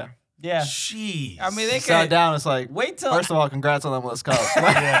hotel. Yeah. Jeez. I mean, they sat down. It's wait till. First of all, congrats on the MLS Cup.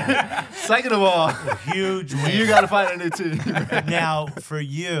 Second of all, huge win. You got to find a new team. Now for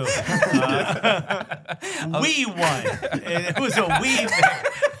you, we won. It was a we thing.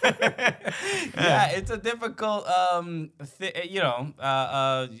 Yeah, it's a difficult, two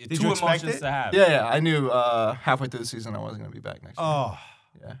emotions to have. Yeah. I knew halfway through the season I wasn't going to be back next year. Oh,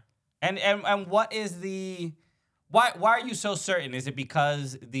 yeah. And what is the? Why are you so certain? Is it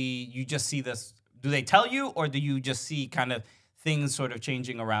because you just see this? Do they tell you, or do you just see kind of things sort of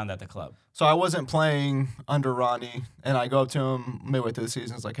changing around at the club? So I wasn't playing under Ronnie, and I go up to him midway through the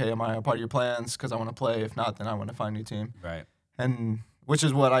season. It's like, hey, am I a part of your plans? Because I want to play. If not, then I want to find a new team. Right. And which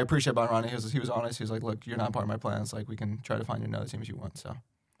is what I appreciate about Ronnie. He was honest. He was like, look, you're not part of my plans. We can try to find you another team if you want. So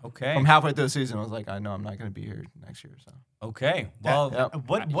Okay. From halfway through the season, I was like, I know I'm not going to be here next year. So Okay. Well,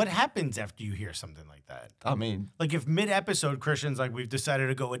 What happens after you hear something like that? I mean, Like if mid-episode Christian's like, we've decided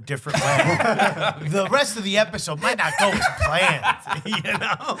to go a different way, the rest of the episode might not go as planned, you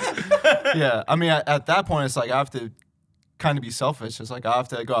know? yeah. I mean, at that point, it's like I have to kind of be selfish. It's like I have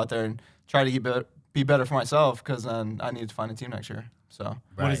to go out there and try to be better for myself because then I need to find a team next year. So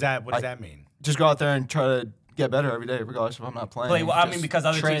What does that mean? just go out there and try to get better every day, regardless if I'm not playing. well, I mean, because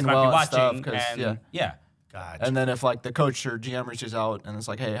other teams might be watching. Yeah. Gotcha. And then if like the coach or GM reaches out and it's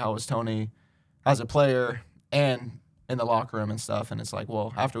like, hey, how was Tony as a player and in the locker room and stuff? And it's like,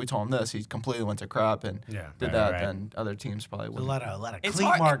 well, after we told him this, he completely went to crap and did that. Then other teams probably There's wouldn't. a lot of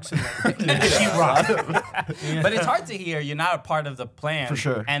cleat marks in the sheetrock. But it's hard to hear you're not a part of the plan. For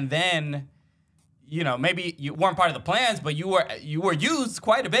sure. And then, maybe you weren't part of the plans, but you were used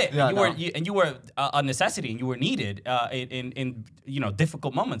quite a bit. Yeah, You were a necessity, and you were needed in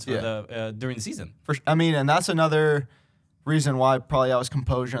difficult moments for during the season. And that's another reason why probably I was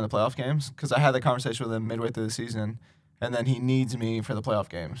composed during the playoff games because I had that conversation with him midway through the season, and then he needs me for the playoff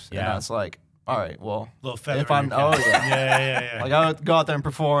games. Yeah. And that's like, all right, well, Little feather if in I'm, your cap. Yeah. like I would go out there and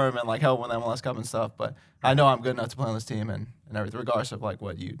perform and like help win the MLS Cup and stuff, but I know I'm good enough to play on this team and everything, regardless of like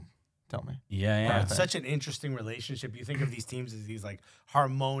what you tell me. Yeah. It's such an interesting relationship. You think of these teams as these like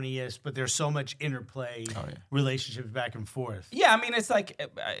harmonious, but there's so much interplay, relationships back and forth. Yeah, I mean, it's like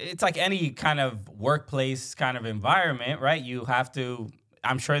any kind of workplace kind of environment, right? You have to.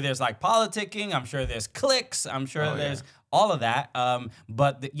 I'm sure there's like politicking. I'm sure there's cliques. I'm sure there's all of that.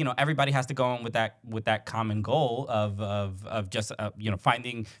 But everybody has to go in with that common goal of just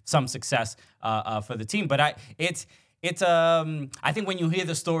finding some success for the team. But I think when you hear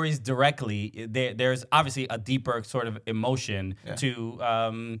the stories directly, there's obviously a deeper sort of emotion to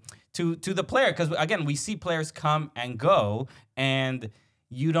the player because again we see players come and go and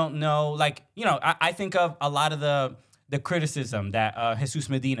you don't know I think of a lot of the criticism that Jesus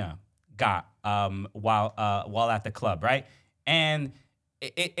Medina got while at the club, right? And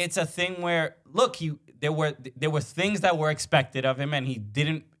it's a thing where look there were things that were expected of him and he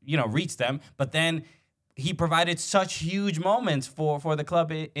didn't reach them, but then he provided such huge moments for the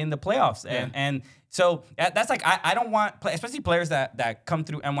club in the playoffs. And so that's like, I don't want, especially players that come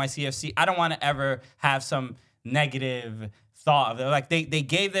through NYCFC, I don't want to ever have some negative thought of it. Like they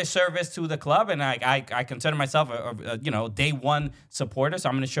gave their service to the club and I consider myself a day one supporter. So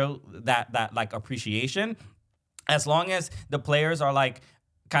I'm going to show that like appreciation as long as the players are like,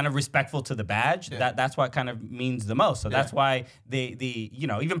 kind of respectful to the badge. That's what kind of means the most. So that's why the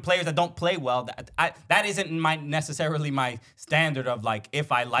even players that don't play well, that isn't necessarily my standard of like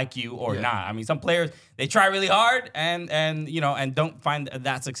if I like you or not. I mean, some players they try really hard and don't find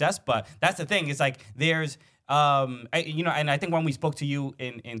that success. But that's the thing. It's like there's and I think when we spoke to you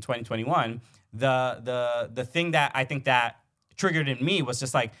in 2021, the thing that I think that triggered in me was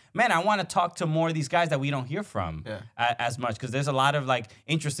just like, man, I want to talk to more of these guys that we don't hear from as much because there's a lot of like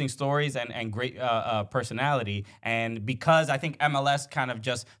interesting stories and great personality. And because I think MLS kind of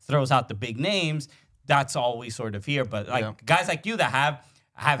just throws out the big names, that's all we sort of hear. But like guys like you that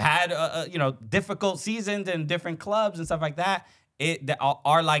have had difficult seasons in different clubs and stuff like that, that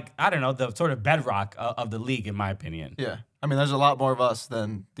are like, I don't know, the sort of bedrock of the league, in my opinion. Yeah. I mean, there's a lot more of us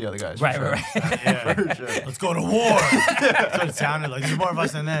than the other guys. Right. For sure. Let's go to war. That's what it sounded like. There's more of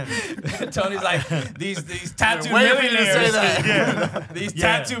us than them. Tony's like, these tattoo millionaires. These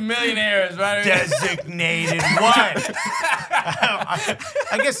tattoo millionaires, right? Designated what?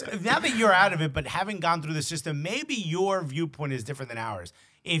 I guess now that you're out of it, but having gone through the system, maybe your viewpoint is different than ours.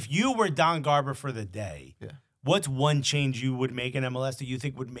 If you were Don Garber for the day, what's one change you would make in MLS that you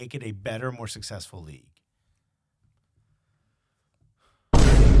think would make it a better, more successful league?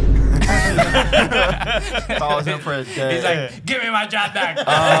 If I was in for a day. He's like, give me my job back.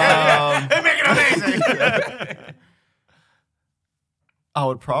 They make it amazing. I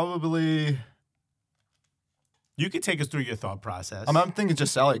would probably. You could take us through your thought process. I'm thinking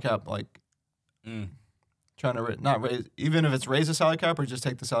just salary cap, like trying to not raise, even if it's raise the salary cap or just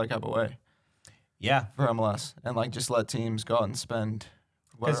take the salary cap away. Yeah, for MLS and like just let teams go out and spend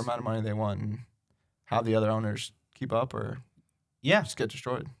whatever amount of money they want and have the other owners keep up or just get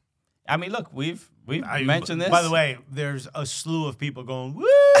destroyed. I mean, look, we've mentioned this. By the way, there's a slew of people going, woo,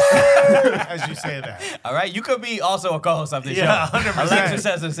 as you say that. All right, you could be also a co-host of this show. 100%. Alexa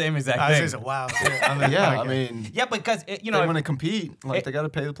says the same exact thing. I say, wow. I mean, because they want to compete, like they got to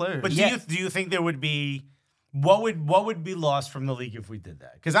pay the players. But do you think there would be what would be lost from the league if we did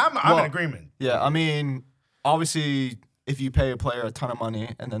that? Because I'm in agreement. Yeah, I mean, obviously, if you pay a player a ton of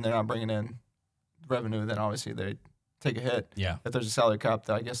money and then they're not bringing in revenue, then obviously take a hit. Yeah. If there's a salary cap,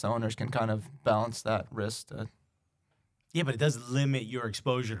 I guess the owners can kind of balance that risk. Yeah, but it does limit your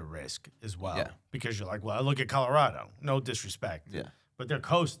exposure to risk as well. Yeah. Because you're like, well, I look at Colorado. No disrespect. Yeah. But they're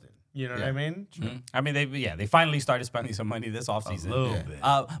coasting. You know what I mean? Mm-hmm. I mean, they finally started spending some money this offseason. A little bit.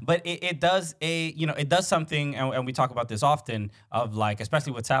 But it does it does something, and we talk about this often, of like,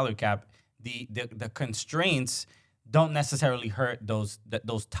 especially with salary cap, the constraints don't necessarily hurt those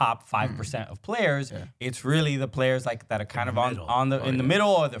top 5% of players. Yeah. It's really the players like that are kind of in the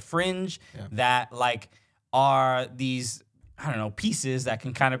middle or the fringe that like are these, I don't know, pieces that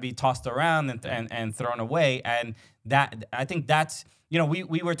can kind of be tossed around and thrown away. And that, I think that's, we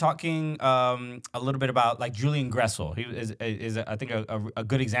were talking a little bit about like Julian Gressel. He is I think a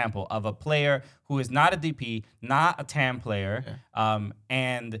good example of a player who is not a DP, not a TAM player,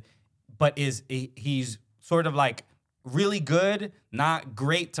 but he's sort of like really good, not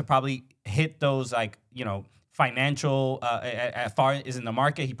great to probably hit those like, financial as far as in the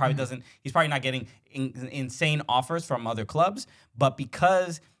market. He probably doesn't. He's probably not getting insane offers from other clubs, but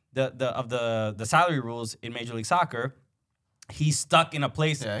because of the salary rules in Major League Soccer, he's stuck in a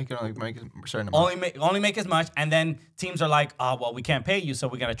place. Yeah, he can only make a certain amount. Only make as much, and then teams are like, "Oh, well, we can't pay you, so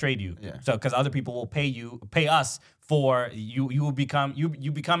we're gonna trade you." Yeah. So because other people will pay us for you. You will become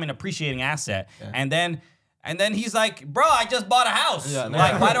an appreciating asset, and then he's like, "Bro, I just bought a house.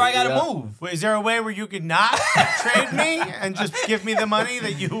 Like, why do I gotta move?" Wait, is there a way where you could not trade me and just give me the money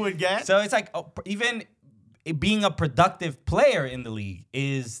that you would get? So it's like even being a productive player in the league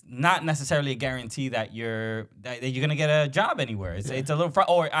is not necessarily a guarantee that you're gonna get a job anywhere. It's a little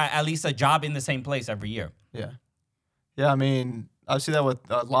or at least a job in the same place every year. Yeah. I mean, I see that with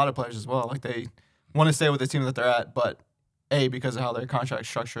a lot of players as well. Like they want to stay with the team that they're at, but because of how their contract's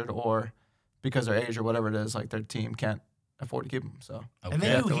structured or because their age or whatever it is, like their team can't afford to keep them. So and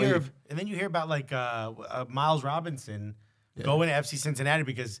then you hear about like Miles Robinson going to FC Cincinnati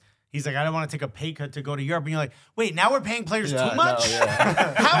because he's like, I don't want to take a pay cut to go to Europe. And you're like, wait, now we're paying players too much? No,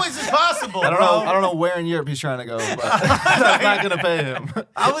 How is this possible? I don't know where in Europe he's trying to go, but that's not gonna pay him.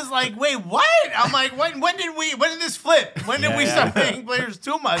 I was like, wait, what? I'm like, when did this flip? When did we start paying players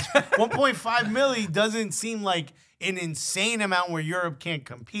too much? 1.5 million doesn't seem like an insane amount where Europe can't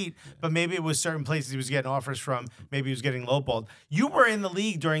compete, but maybe it was certain places he was getting offers from. Maybe he was getting lowballed. You were in the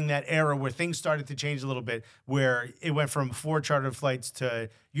league during that era where things started to change a little bit, where it went from 4 chartered flights to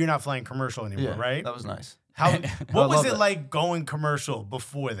you're not flying commercial anymore, right? That was nice. What was it like going commercial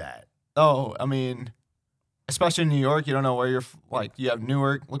before that? Oh, I mean, especially in New York, you don't know where you're. Like, you have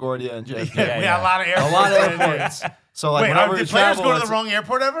Newark, LaGuardia, and JFK. We had a lot of airports. A lot of airports. So like, whenever did players go to the wrong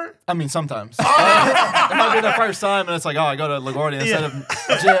airport ever? I mean, sometimes. It might be the first time, and it's like, I go to LaGuardia instead of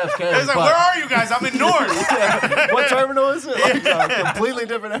JFK. It's like, where are you guys? I'm in North. What terminal is it? Like, a completely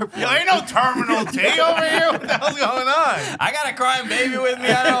different airport. Yo, ain't no Terminal T over here. What the hell's going on? I got a crying baby with me.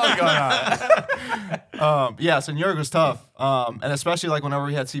 I know what's going on. So New York was tough, and especially like whenever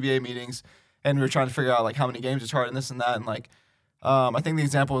we had CBA meetings, and we were trying to figure out like how many games to chart and this and that, and like, I think the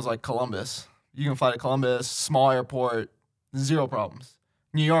example was like Columbus. You can fly to Columbus, small airport, 0 problems.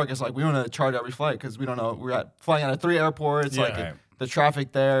 New York is like, we want to chart every flight because we don't know. We're flying out of 3 airports. The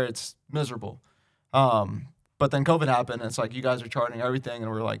traffic there, it's miserable. But then COVID happened, and it's like, you guys are charting everything,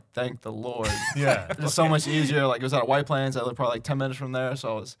 and we're like, thank the Lord. It's so much easier. Like, it was out of White Plains. I lived probably like 10 minutes from there,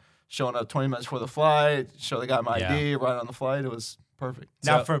 so I was showing up 20 minutes before the flight, show the guy my ID, right on the flight. It was perfect.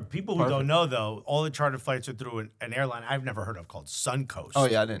 Now, for people who don't know, though, all the chartered flights are through an airline I've never heard of called Suncoast. Oh,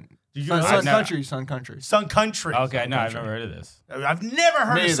 yeah, I didn't. Did you Sun know Country. Sun Country. Okay, no, I've never heard of this. I've never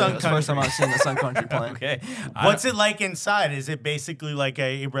heard of Sun Country. It's the first time I've seen the Sun Country plane. Okay. What's it like inside? Is it basically like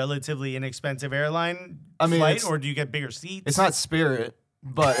a relatively inexpensive airline flight, or do you get bigger seats? It's not Spirit,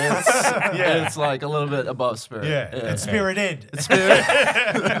 but it's like a little bit above Spirit. It's spirited. It's Spirit.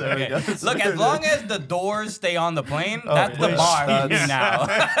 There we go. Look, as long as the doors stay on the plane, that's the bar now.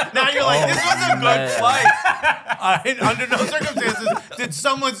 Now you're like, this was a good flight. Under no circumstances did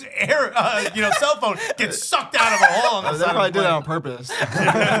someone's cell phone get sucked out of a hole on the They side probably of did the that on purpose. They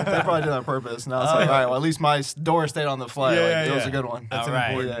probably did that on purpose. Now it's like, all right, well, at least my door stayed on the flight. It was a good one. That's an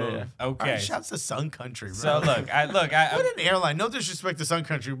important move. Okay. All right, shouts to Sun Country, bro. So look, what an airline. No disrespect to Sun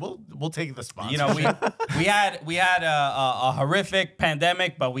Country. We'll take the sponsor. You know, we had a horrific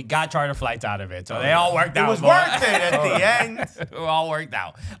pandemic, but we got charter flights out of it, so they all worked out. It was worth it at the end. It all worked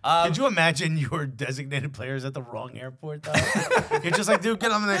out. Could you imagine you were designated players at the wrong airport, though? You're just like, dude,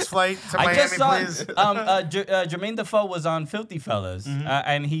 get on the next flight to I Miami, just saw please. Jermaine Defoe was on Filthy Fellas,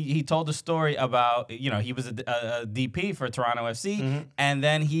 and he told a story about, he was a DP for Toronto FC, and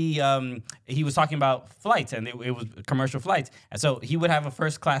then he was talking about flights, and it was commercial flights, and so he would have a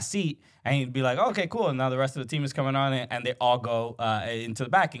first class seat, and he'd be like, oh, okay, cool, and now the rest of the team is coming on, and they all go into the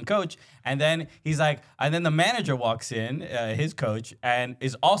back and coach, and then he's like, and then the manager walks in, his coach, and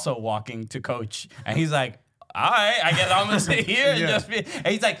is also walking to coach, and he's like, all right, I guess I'm gonna sit here and just be. And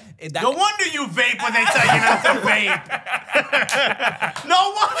he's like, no wonder you vape when they tell you not to vape.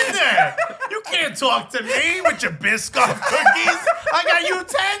 No wonder. You can't talk to me with your Biscoff cookies. I got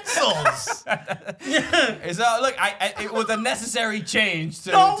utensils. So look, it was a necessary change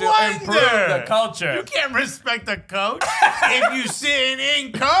to No improve wonder. the culture. You can't respect a coach if you sitting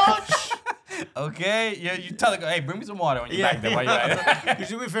in, coach. Okay, you tell the guy, hey, bring me some water when you're back there. While you're at it. You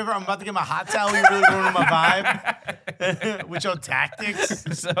do me a favor. I'm about to get my hot towel. You really ruining my vibe with your tactics.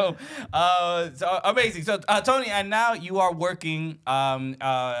 So amazing. So Tony, and now you are working.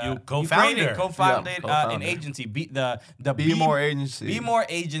 You co-founded an agency. The Be More Agency. Be More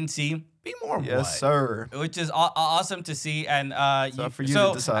Agency. Be more. Yes, sir. Which is awesome to see, and for you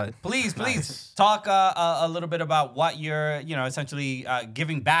to decide. Please talk a little bit about what you're, essentially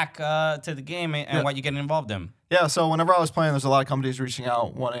giving back to the game and what you're getting involved in. Yeah. So whenever I was playing, there's a lot of companies reaching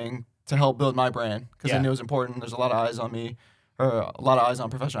out wanting to help build my brand because they knew it was important. There's a lot of eyes on me, or a lot of eyes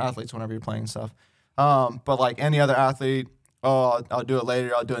on professional athletes whenever you're playing stuff. But like any other athlete, I'll do it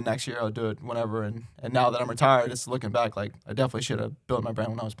later. I'll do it next year. I'll do it whenever. And now that I'm retired, it's looking back like I definitely should have built my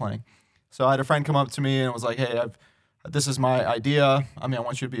brand when I was playing. So I had a friend come up to me and was like, hey, this is my idea. I mean, I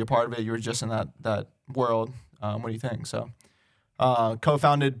want you to be a part of it. You were just in that world. What do you think? So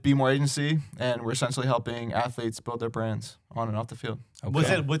co-founded Be More Agency, and we're essentially helping athletes build their brands on and off the field.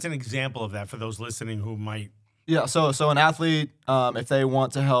 Okay. What's an example of that for those listening who might? Yeah, so an athlete, if they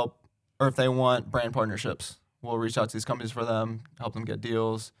want to help or if they want brand partnerships, we'll reach out to these companies for them, help them get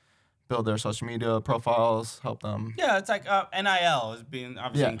deals, build their social media profiles, help them. Yeah, it's like NIL has been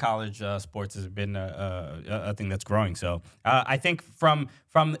obviously in college sports has been a thing that's growing. So I think from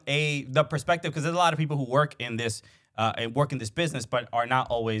the perspective, because there's a lot of people who work in this business but are not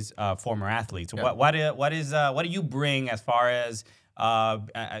always former athletes. Yeah. What do you bring as far as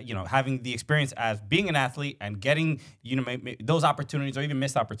having the experience as being an athlete and getting those opportunities or even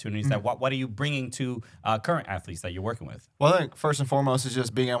missed opportunities? That what are you bringing to current athletes that you're working with? Well, I think first and foremost is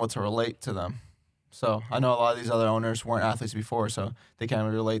just being able to relate to them. So I know a lot of these other owners weren't athletes before, so they can't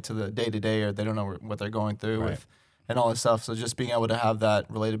really relate to the day-to-day, or they don't know what they're going through with and all this stuff. So just being able to have that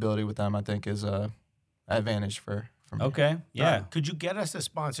relatability with them, I think, is an advantage for me. Okay, yeah. Could you get us a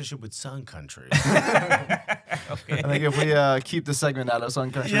sponsorship with Sun Country? Okay. I think if we keep the segment out of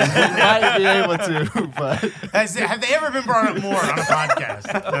Sun Country, we might be able to. But have they ever been brought up more on a podcast?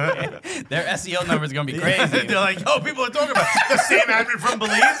 Okay. Their SEO number is going to be crazy. They're like, people are talking about the same admin from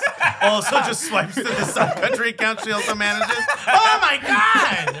Belize also just swipes to the Sun Country account she also manages. Oh, my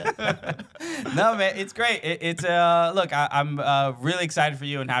God! No, man, it's great. It's look, I'm really excited for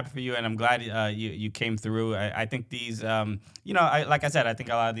you and happy for you, and I'm glad you came through. I think these, like I said, I think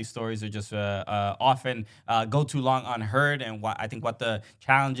a lot of these stories are just often go too long unheard, and I think what the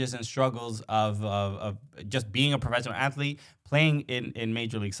challenges and struggles of just being a professional athlete, playing in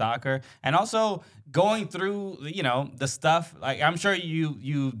Major League Soccer, and also going through the stuff. Like I'm sure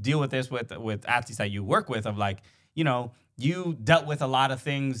you deal with this with athletes that you work with, of like you dealt with a lot of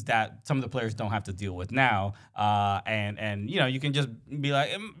things that some of the players don't have to deal with now, and you can just be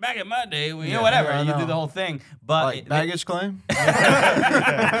like, back in my day, whatever, you do the whole thing. But like baggage claim, you didn't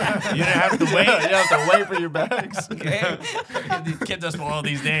have to wait. You have to wait for your bags. Okay. These kids are spoiled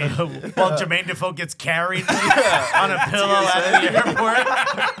these days. While Jermaine Defoe gets carried on a pillow at the airport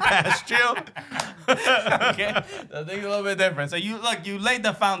past you. Okay, so things a little bit different. So you laid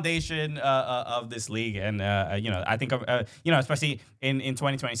the foundation of this league, and I think especially in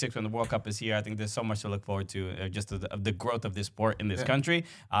 2026 when the World Cup is here, I think there's so much to look forward to, just the growth of this sport in this country.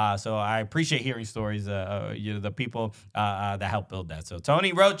 So I appreciate hearing stories, the people that helped build that. So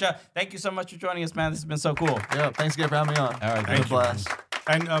Tony Rocha, thank you so much for joining us, man. This has been so cool. Yeah, thanks again for having me on. All right, thank you. Blast.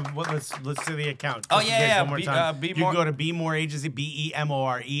 And let's see the account. Oh yeah. One more time. You can go to Be More Agency,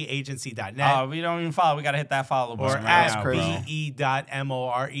 BEMORE agency.net. We don't even follow. We got to hit that follow button. Or at BE.MOREAGENCY.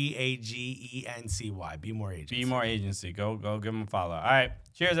 Be More Agency. Be More Agency. Go give them a follow. All right.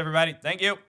 Cheers, everybody. Thank you.